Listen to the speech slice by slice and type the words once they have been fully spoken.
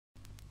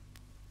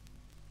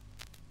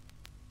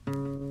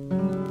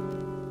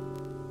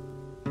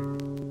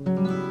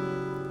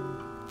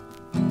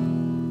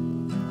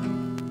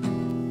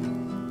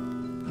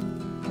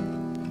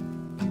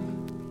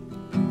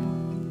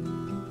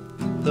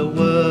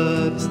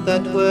words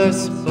that were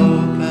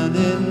spoken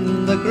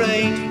in the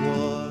Great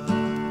War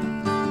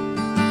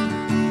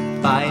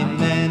by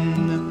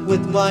men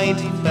with white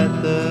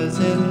feathers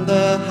in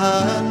their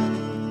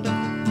hand.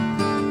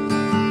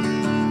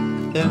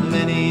 They're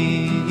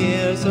many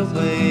years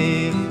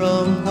away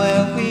from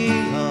where we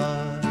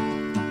are.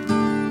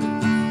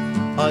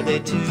 Are they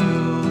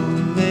too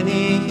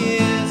many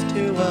years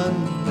to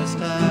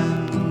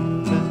understand?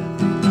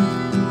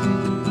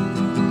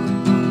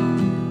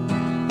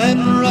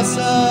 And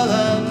Russell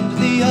and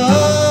the others,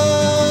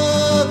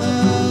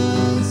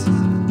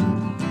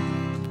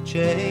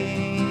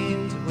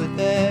 chained with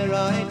their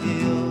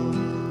ideals,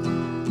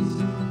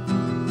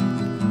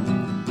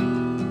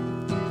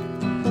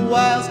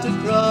 whilst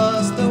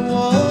across the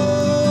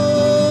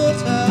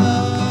water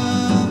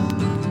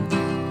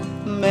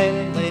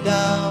men lay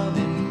down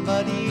in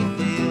muddy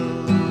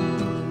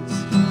fields.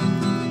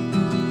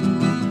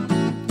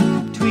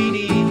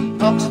 Tweedy,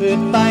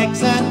 Oxford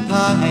bikes and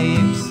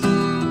pipes,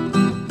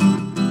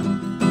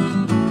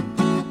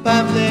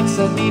 pamphlets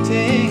and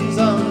meetings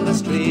on the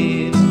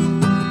street.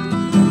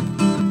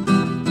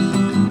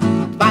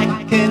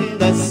 Back in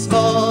the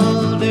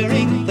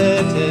smoldering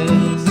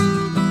 30s,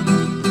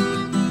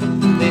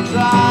 they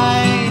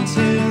tried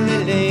to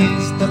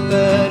release the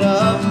bird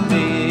of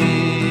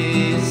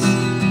peace.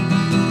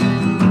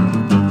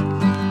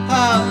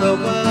 Have the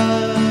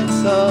words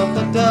of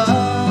the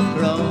dove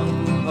grown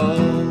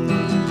cold?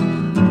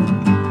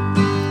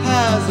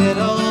 Has it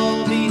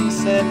all been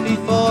said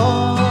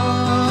before?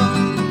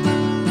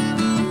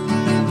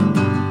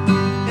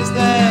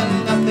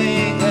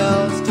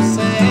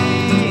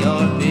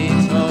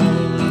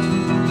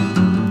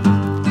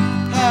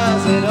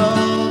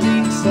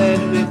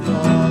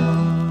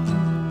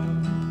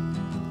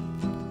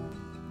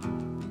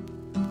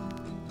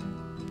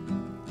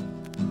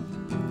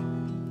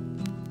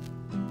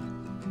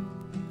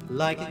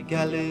 Like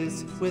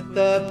galleys with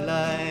their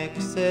black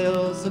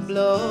sails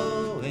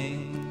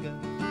a-blowing,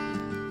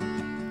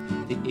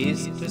 the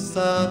Easter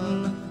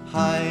sun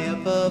high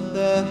above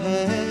their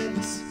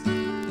heads,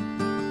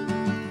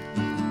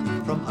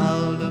 from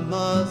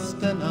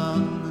Aldermaston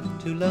on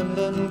to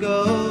London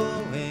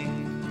going.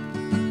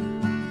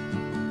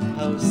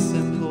 How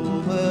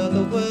simple were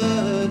the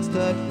words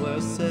that were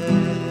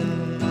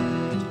said.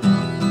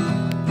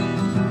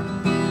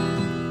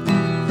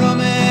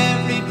 From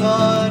every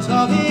part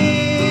of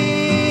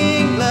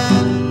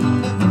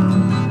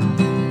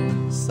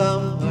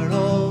some were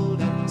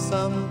old and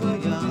some were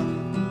young.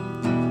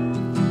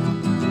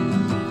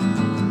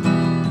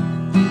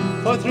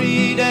 For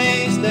 3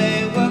 days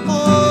they were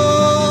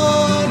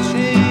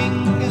marching,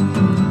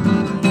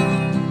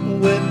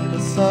 with the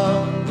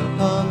song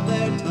upon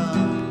their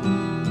tongue.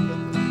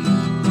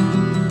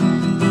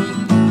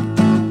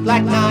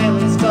 Black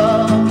nylon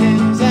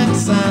stockings and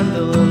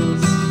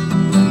sandals,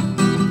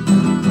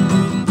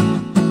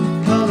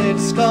 coloured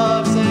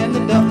scarves and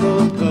the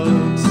duffel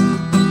coats.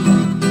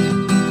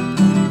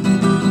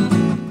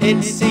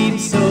 It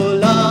seems so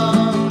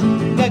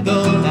long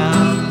ago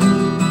now.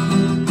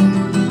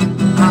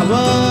 I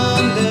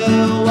wonder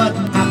what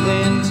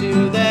happened to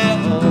their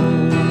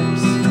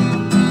hopes.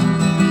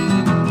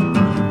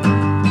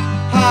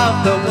 Have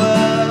the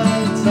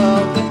words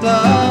of the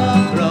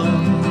dove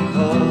grown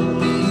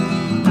cold?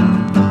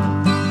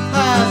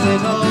 Has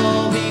it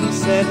all been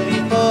said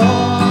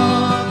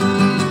before?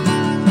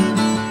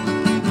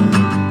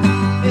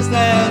 Is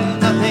there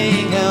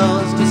nothing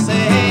else to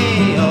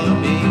say or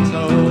be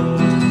told?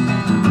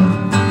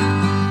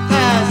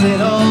 Has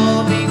it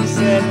all been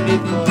said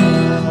before?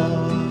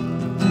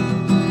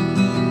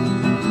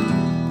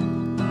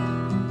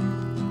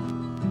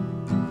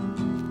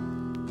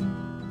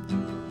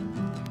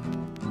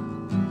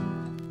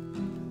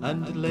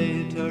 And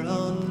later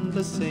on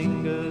the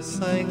singers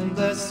sang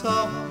their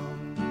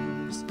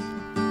songs,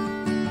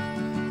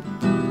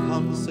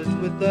 concert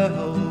with their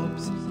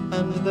hopes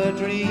and their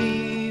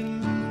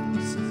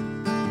dreams,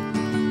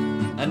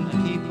 and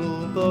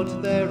people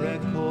bought their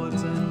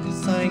records and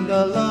sang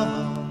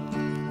along,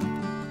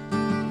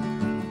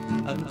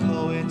 and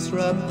poets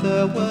wrapped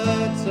their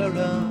words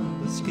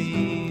around the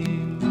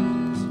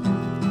schemes.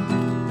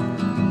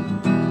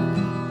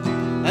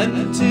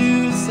 And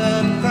to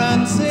San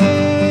Francisco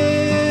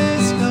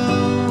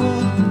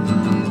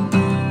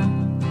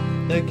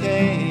there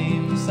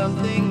came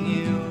something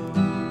new.